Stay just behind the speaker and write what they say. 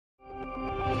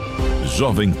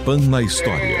Jovem Pan na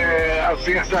história. A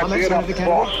verdadeira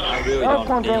voz.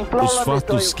 Os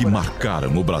fatos que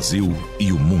marcaram o Brasil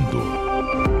e o mundo.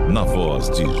 Na voz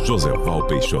de Joseval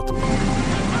Peixoto.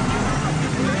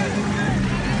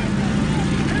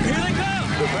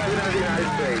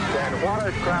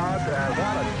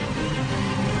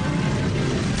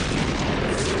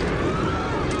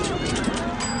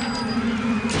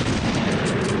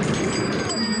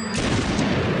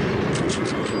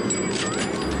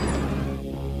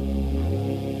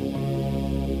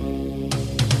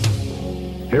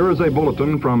 Here is a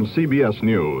bulletin from CBS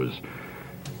News.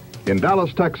 In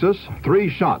Dallas, Texas, 3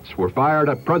 shots were fired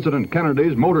at President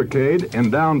Kennedy's motorcade in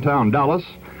downtown Dallas.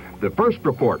 The first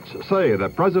reports say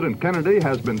that President Kennedy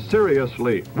has been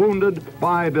seriously wounded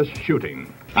by this shooting.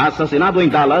 Assassinado em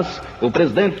Dallas, o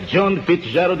presidente John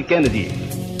Fitzgerald Kennedy.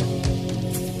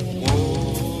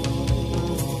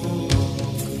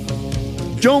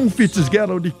 John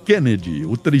Fitzgerald Kennedy,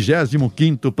 o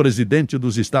 35º presidente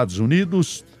dos Estados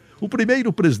Unidos, o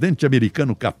primeiro presidente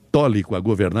americano católico a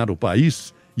governar o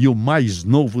país e o mais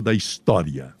novo da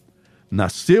história.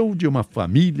 Nasceu de uma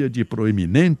família de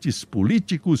proeminentes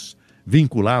políticos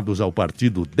vinculados ao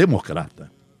Partido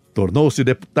Democrata. Tornou-se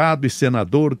deputado e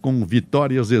senador com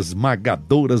vitórias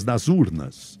esmagadoras nas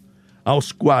urnas.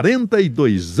 Aos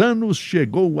 42 anos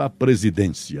chegou à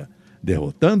presidência,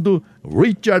 derrotando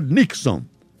Richard Nixon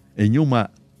em uma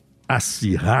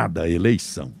acirrada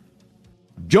eleição.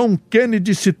 John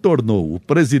Kennedy se tornou o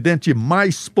presidente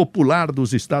mais popular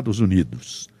dos Estados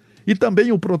Unidos e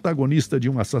também o protagonista de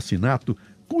um assassinato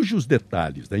cujos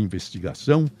detalhes da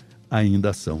investigação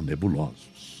ainda são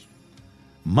nebulosos.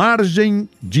 Margem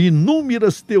de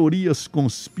inúmeras teorias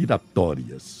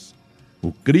conspiratórias,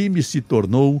 o crime se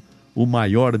tornou o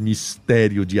maior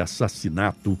mistério de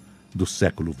assassinato do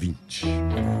século XX.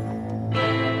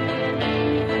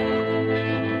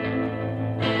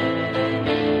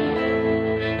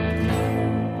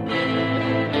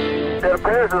 It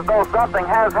appears as though something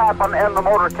has happened in the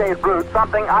motorcade route.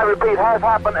 Something, I repeat, has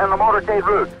happened in the motorcade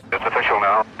route. It's official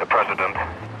now. The president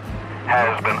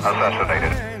has been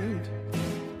assassinated.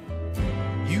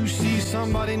 You see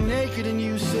somebody naked and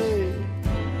you say,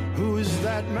 who is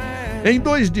that man? Em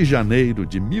 2 de janeiro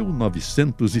de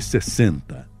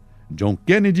 1960, John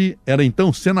Kennedy era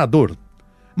então senador.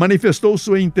 Manifestou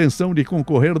sua intenção de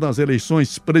concorrer nas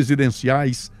eleições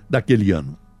presidenciais daquele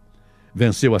ano.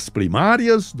 Venceu as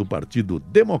primárias do Partido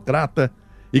Democrata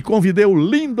e convidou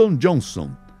Lyndon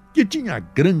Johnson, que tinha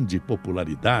grande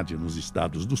popularidade nos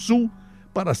Estados do Sul,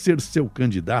 para ser seu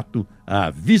candidato à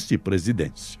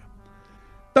vice-presidência.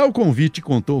 Tal convite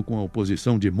contou com a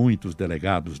oposição de muitos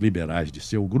delegados liberais de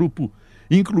seu grupo,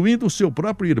 incluindo seu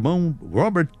próprio irmão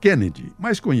Robert Kennedy,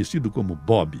 mais conhecido como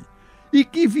Bob, e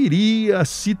que viria a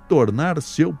se tornar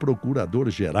seu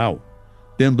procurador-geral,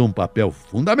 tendo um papel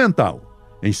fundamental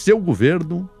em seu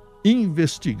governo,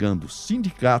 investigando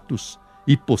sindicatos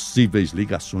e possíveis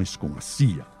ligações com a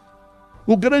CIA.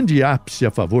 O grande ápice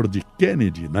a favor de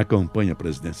Kennedy na campanha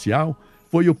presidencial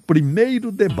foi o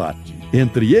primeiro debate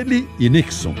entre ele e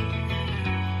Nixon.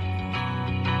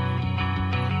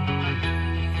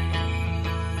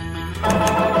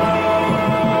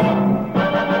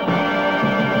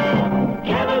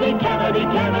 Kennedy, Kennedy,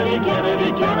 Kennedy,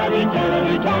 Kennedy, Kennedy,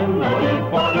 Kennedy, Kennedy, Kennedy,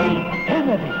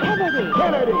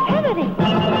 Kennedy.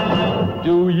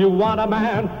 Do you want a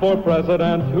man for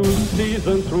president who's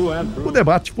seasoned through and through? O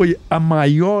debate foi a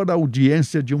maior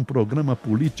audiência de um programa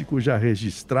político já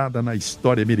registrada na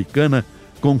história americana,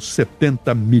 com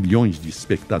 70 milhões de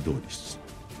espectadores.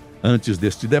 Antes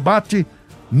deste debate,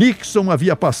 Nixon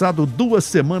havia passado 2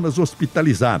 semanas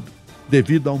hospitalizado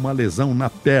devido a uma lesão na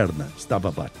perna. Estava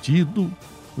abatido,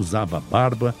 usava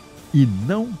barba e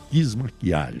não quis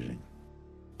maquiagem.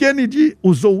 Kennedy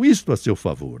usou isto a seu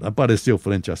favor. Apareceu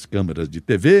frente às câmeras de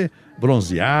TV,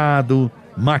 bronzeado,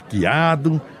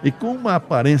 maquiado e com uma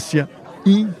aparência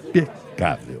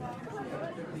impecável.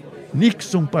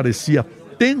 Nixon parecia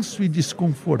tenso e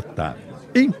desconfortável,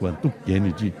 enquanto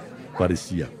Kennedy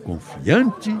parecia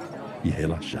confiante e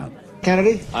relaxado.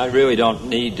 Kennedy? I really don't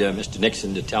need Mr.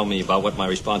 Nixon to tell me about what my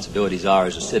responsibilities are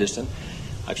as a citizen.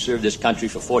 I've served this country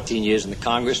for 14 years in the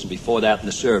Congress and before that in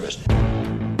the service.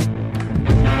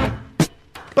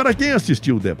 Para quem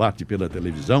assistiu o debate pela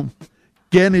televisão,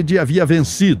 Kennedy havia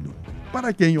vencido.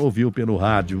 Para quem ouviu pelo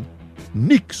rádio,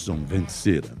 Nixon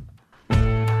vencera.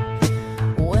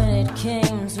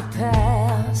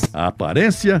 A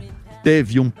aparência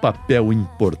teve um papel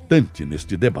importante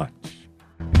neste debate.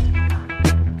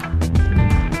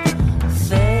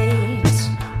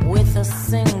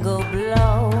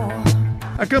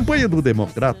 A campanha do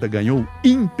democrata ganhou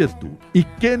ímpeto e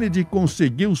Kennedy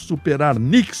conseguiu superar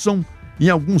Nixon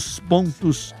em alguns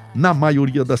pontos na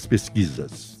maioria das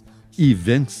pesquisas e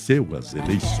venceu as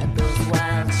eleições.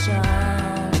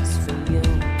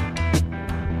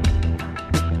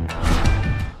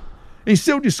 Em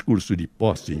seu discurso de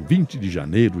posse em 20 de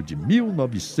janeiro de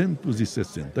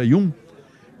 1961,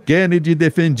 Kennedy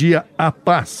defendia a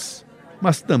paz,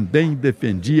 mas também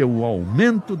defendia o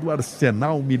aumento do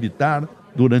arsenal militar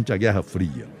durante a Guerra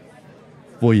Fria.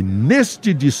 Foi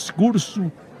neste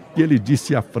discurso que ele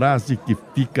disse a frase que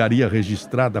ficaria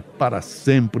registrada para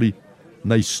sempre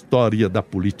na história da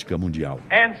política mundial.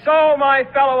 And so, my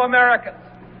fellow Americans,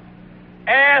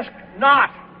 ask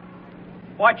not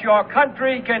what your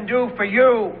country can do for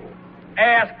you,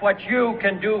 ask what you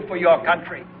can do for your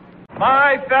country.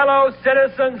 My fellow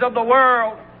citizens of the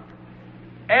world,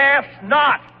 ask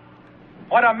not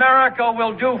what America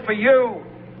will do for you,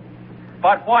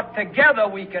 but what together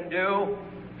we can do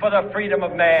for the freedom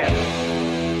of man.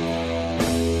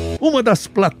 Uma das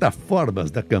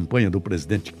plataformas da campanha do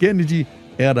presidente Kennedy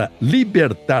era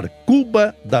libertar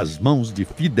Cuba das mãos de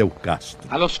Fidel Castro.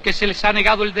 A los que se les ha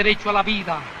negado el derecho a la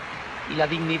vida y la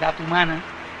dignidad humana.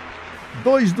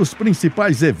 Dois dos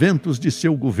principais eventos de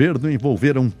seu governo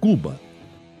envolveram Cuba.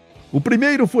 O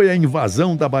primeiro foi a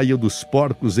invasão da Baía dos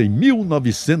Porcos em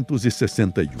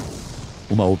 1961.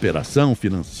 Uma operação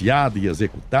financiada e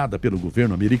executada pelo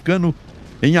governo americano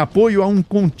em apoio a um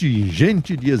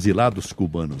contingente de exilados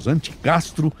cubanos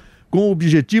anti-Castro, com o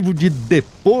objetivo de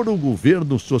depor o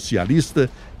governo socialista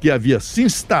que havia se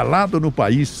instalado no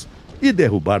país e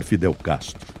derrubar Fidel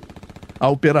Castro. A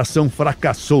operação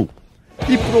fracassou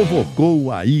e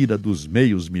provocou a ira dos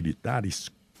meios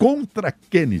militares contra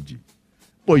Kennedy,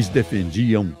 pois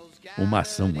defendiam uma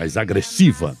ação mais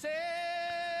agressiva.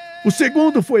 O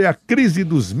segundo foi a crise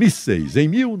dos mísseis, em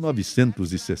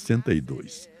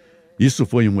 1962. Isso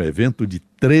foi um evento de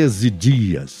 13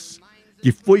 dias,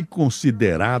 que foi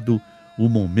considerado o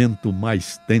momento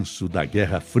mais tenso da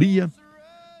Guerra Fria,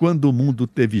 quando o mundo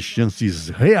teve chances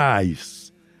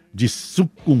reais de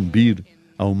sucumbir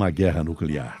a uma guerra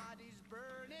nuclear.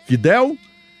 Fidel,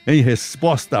 em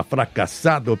resposta à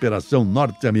fracassada operação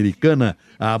norte-americana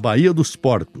à Baía dos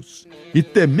Porcos e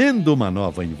temendo uma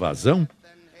nova invasão,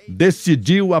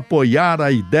 decidiu apoiar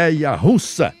a ideia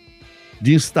russa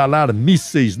de instalar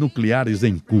mísseis nucleares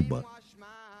em Cuba.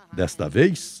 Desta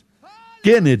vez,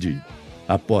 Kennedy,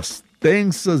 após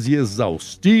tensas e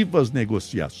exaustivas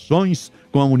negociações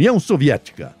com a União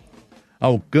Soviética,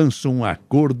 alcança um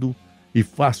acordo e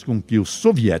faz com que os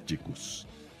soviéticos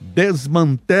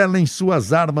desmantelem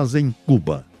suas armas em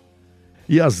Cuba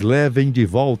e as levem de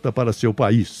volta para seu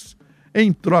país,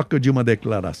 em troca de uma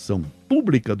declaração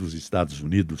pública dos Estados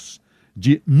Unidos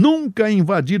de nunca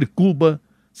invadir Cuba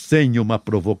sem uma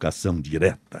provocação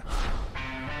direta. –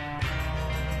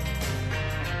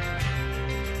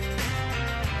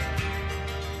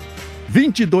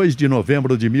 22 de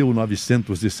novembro de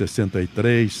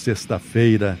 1963,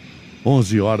 sexta-feira,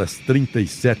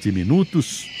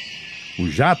 11h37, o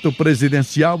jato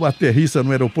presidencial aterrissa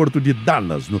no aeroporto de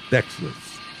Dallas, no Texas,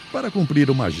 para cumprir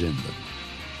uma agenda.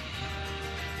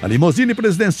 A limusine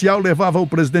presidencial levava o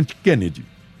presidente Kennedy,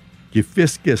 que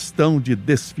fez questão de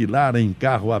desfilar em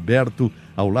carro aberto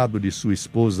ao lado de sua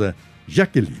esposa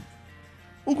Jacqueline.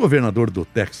 O governador do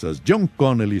Texas, John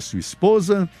Connally, e sua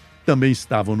esposa também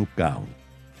estavam no carro.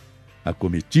 A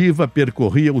comitiva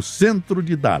percorria o centro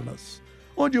de Dallas,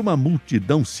 onde uma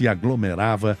multidão se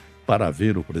aglomerava para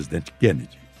ver o presidente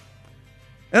Kennedy.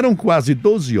 Eram quase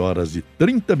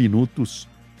 12h30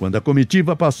 quando a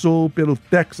comitiva passou pelo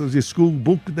Texas School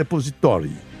Book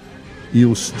Depository e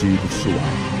os tiros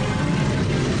soaram.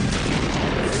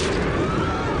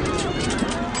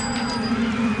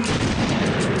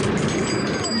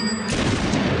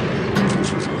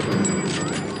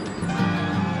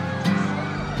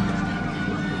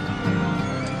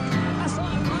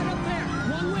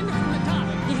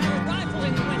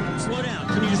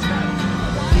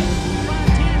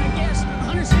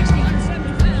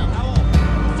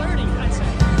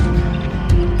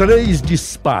 Três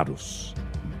disparos,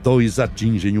 2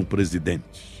 atingem o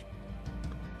presidente.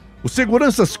 Os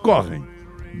seguranças correm.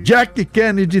 Jack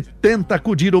Kennedy tenta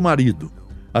acudir o marido.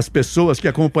 As pessoas que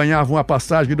acompanhavam a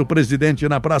passagem do presidente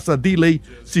na Praça Dealey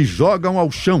se jogam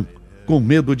ao chão, com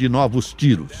medo de novos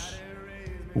tiros.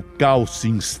 O caos se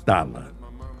instala.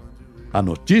 A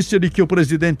notícia de que o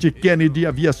presidente Kennedy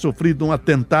havia sofrido um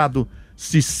atentado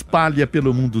se espalha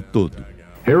pelo mundo todo.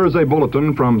 Here is a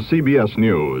bulletin from CBS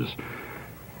News.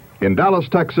 In Dallas,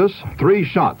 Texas, 3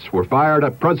 shots were fired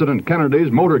at President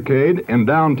Kennedy's motorcade in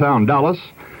downtown Dallas.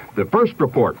 The first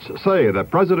reports say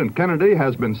that President Kennedy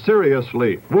has been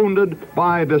seriously wounded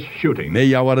by this shooting.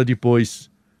 Meia hora depois,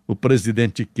 o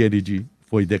presidente Kennedy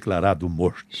foi declarado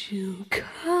morto. She'll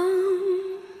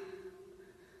come,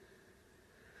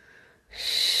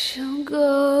 she'll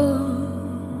go.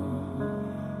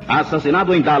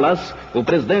 Assassinado em Dallas, o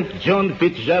presidente John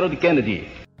Fitzgerald Kennedy.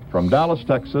 From Dallas,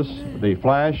 Texas, the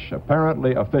flash,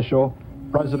 apparently official,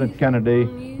 President Kennedy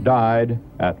died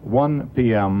at 1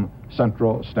 p.m.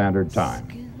 Central Standard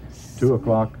Time, 2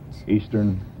 o'clock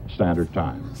Eastern Standard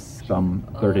Time, some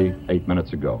 38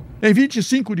 minutes ago. Em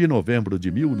 25 de novembro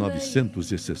de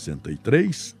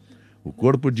 1963, o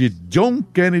corpo de John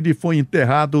Kennedy foi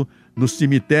enterrado no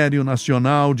Cemitério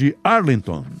Nacional de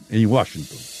Arlington, em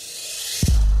Washington.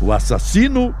 O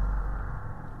assassino,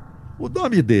 o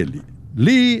nome dele,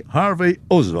 Lee Harvey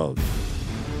Oswald.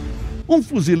 Um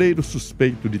fuzileiro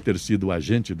suspeito de ter sido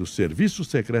agente do Serviço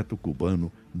Secreto Cubano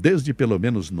desde pelo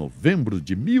menos novembro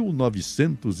de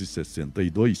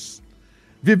 1962,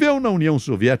 viveu na União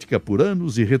Soviética por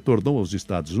anos e retornou aos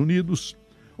Estados Unidos,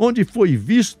 onde foi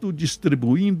visto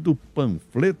distribuindo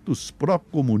panfletos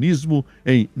pró-comunismo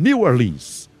em New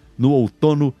Orleans, no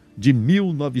outono de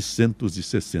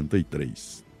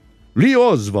 1963. Lee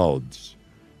Oswald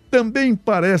também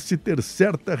parece ter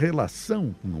certa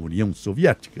relação com a União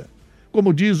Soviética,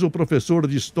 como diz o professor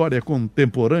de História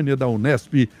Contemporânea da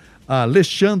Unesp,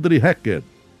 Alexandre Hecker,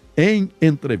 em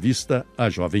entrevista à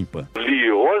Jovem Pan. Lee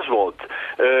Oswald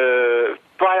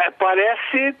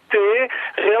parece ter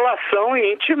relação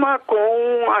íntima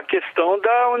com a questão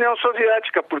da União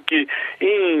Soviética, porque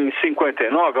em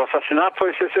 59, o assassinato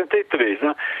foi em 63,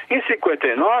 né? Em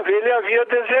 59 ele havia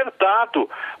desertado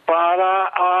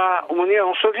para a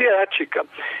União Soviética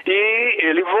e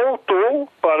ele voltou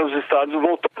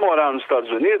a morar nos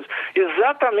Estados Unidos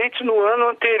exatamente no ano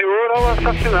anterior ao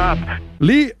assassinato.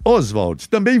 Lee Oswald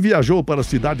também viajou para a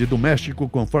Cidade do México,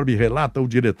 conforme relata o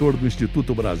diretor do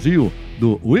Instituto Brasil,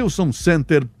 do Wilson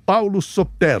Center, Paulo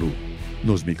Sotero,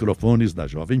 nos microfones da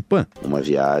Jovem Pan. Uma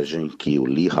viagem que o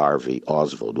Lee Harvey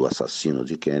Oswald, o assassino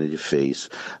de Kennedy, fez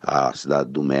à Cidade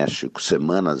do México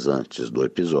semanas antes do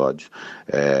episódio.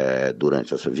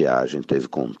 Durante essa viagem teve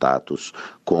contatos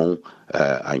com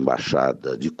a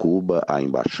Embaixada de Cuba, a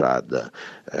Embaixada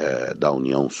da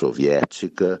União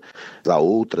Soviética. Há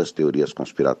outras teorias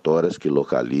conspiratórias que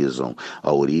localizam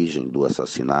a origem do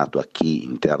assassinato aqui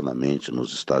internamente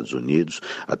nos Estados Unidos,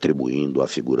 atribuindo a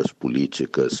figuras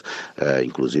políticas,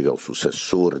 inclusive ao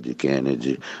sucessor de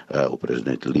Kennedy, o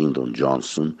presidente Lyndon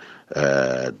Johnson,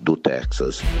 do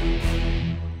Texas.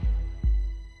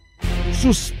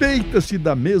 Suspeita-se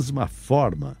da mesma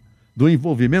forma do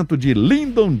envolvimento de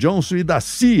Lyndon Johnson e da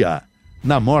CIA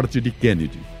na morte de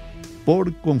Kennedy, por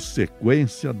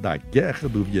consequência da Guerra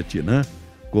do Vietnã,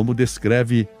 como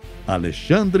descreve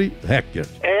Alexandre Hecker.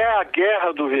 É a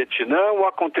Guerra do Vietnã o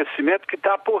acontecimento que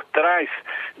está por trás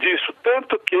disso.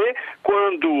 Tanto que,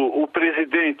 quando o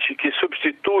presidente que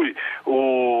substitui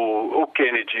o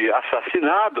Kennedy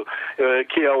assassinado,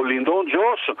 que é o Lyndon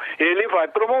Johnson, ele vai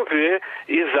promover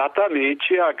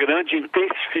exatamente a grande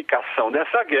intensificação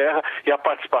dessa guerra e a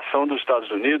participação dos Estados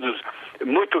Unidos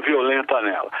muito violenta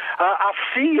nela. A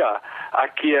CIA,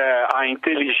 que é a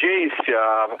inteligência,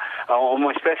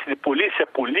 uma espécie de polícia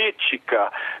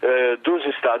política dos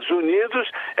Estados Unidos,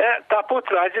 está por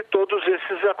trás de todos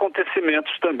esses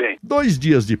acontecimentos também. 2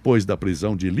 dias depois da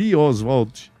prisão de Lee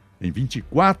Oswald, em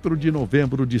 24 de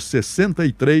novembro de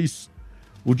 63,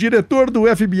 o diretor do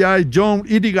FBI, John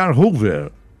Edgar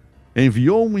Hoover,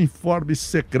 enviou um informe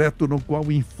secreto no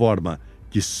qual informa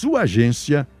que sua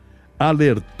agência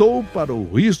alertou para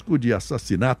o risco de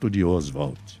assassinato de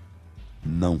Oswald.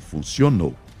 Não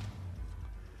funcionou.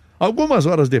 Algumas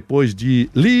horas depois de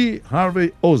Lee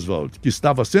Harvey Oswald, que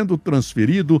estava sendo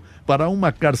transferido para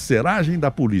uma carceragem da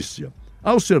polícia,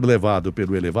 ao ser levado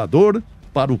pelo elevador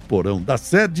para o porão da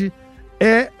sede,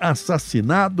 é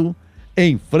assassinado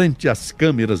em frente às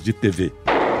câmeras de TV.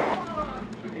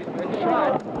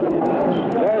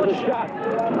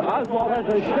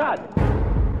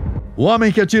 O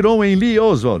homem que atirou em Lee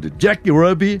Oswald, Jack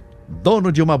Ruby,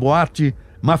 dono de uma boate,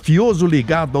 mafioso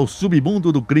ligado ao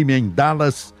submundo do crime em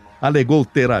Dallas, alegou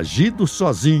ter agido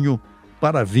sozinho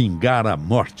para vingar a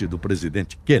morte do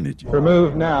presidente Kennedy.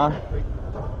 Remove now.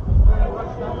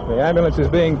 The ambulance is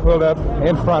being pulled up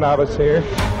in front of us here.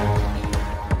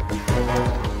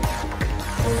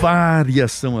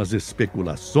 Várias são as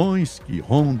especulações que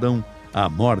rondam a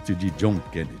morte de John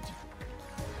Kennedy.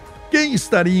 Quem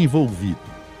estaria envolvido?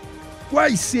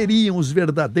 Quais seriam os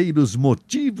verdadeiros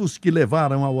motivos que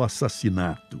levaram ao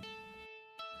assassinato?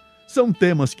 São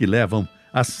temas que levam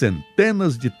as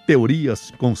centenas de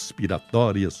teorias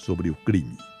conspiratórias sobre o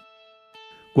crime.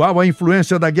 Qual a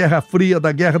influência da Guerra Fria,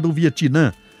 da Guerra do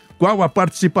Vietnã? Qual a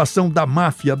participação da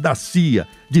máfia, da CIA,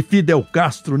 de Fidel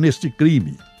Castro neste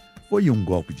crime? Foi um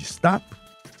golpe de Estado?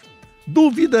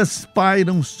 Dúvidas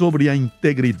pairam sobre a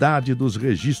integridade dos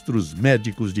registros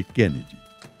médicos de Kennedy.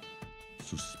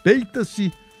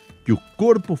 Suspeita-se que o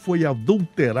corpo foi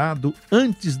adulterado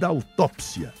antes da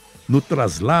autópsia, no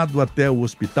traslado até o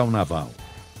Hospital Naval.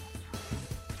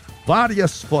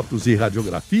 Várias fotos e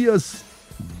radiografias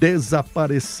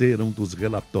desapareceram dos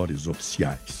relatórios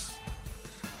oficiais.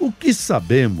 O que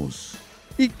sabemos,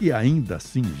 e que ainda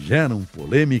assim geram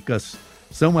polêmicas,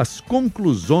 são as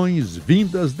conclusões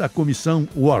vindas da Comissão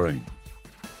Warren,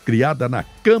 criada na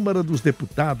Câmara dos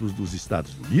Deputados dos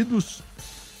Estados Unidos,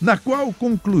 na qual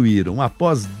concluíram,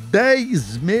 após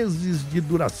 10 meses de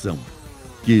duração,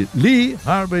 que Lee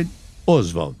Harvey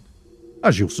Oswald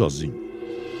agiu sozinho.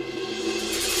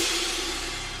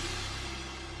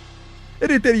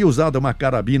 Ele teria usado uma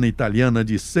carabina italiana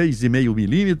de 6,5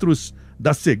 milímetros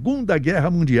da Segunda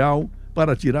Guerra Mundial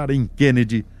para atirar em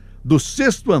Kennedy do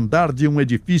 6º andar de um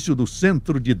edifício do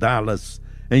centro de Dallas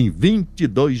em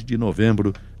 22 de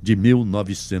novembro de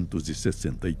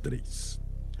 1963.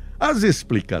 As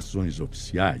explicações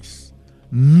oficiais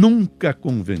nunca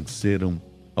convenceram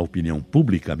a opinião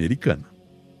pública americana.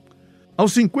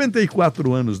 Aos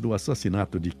 54 anos do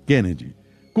assassinato de Kennedy,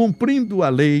 cumprindo a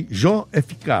lei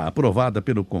JFK, aprovada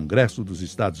pelo Congresso dos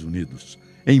Estados Unidos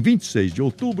em 26 de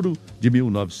outubro de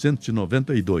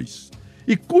 1992,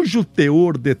 e cujo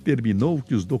teor determinou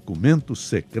que os documentos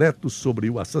secretos sobre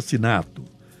o assassinato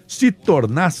se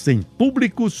tornassem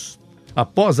públicos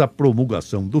após a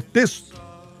promulgação do texto,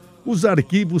 os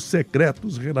arquivos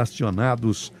secretos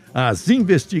relacionados às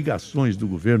investigações do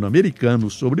governo americano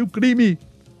sobre o crime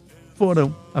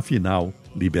foram, afinal,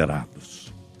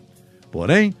 liberados.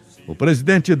 Porém, o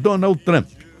presidente Donald Trump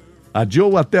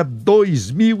adiou até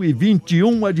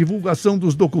 2021 a divulgação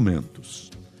dos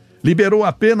documentos. Liberou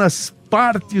apenas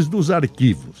partes dos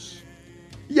arquivos.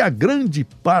 E a grande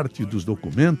parte dos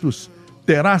documentos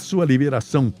terá sua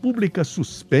liberação pública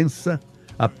suspensa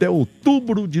até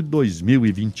outubro de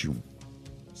 2021.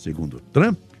 Segundo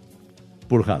Trump,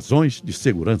 por razões de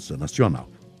segurança nacional.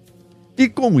 E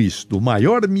com isto, o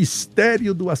maior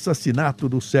mistério do assassinato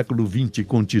do século XX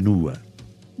continua.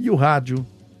 E o rádio,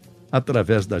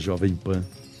 através da Jovem Pan,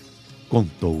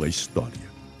 contou a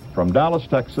história. From Dallas,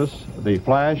 Texas, the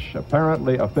flash,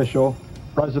 apparently official,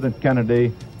 President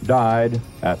Kennedy died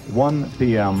at 1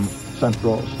 p.m.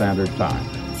 Central Standard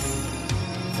Time.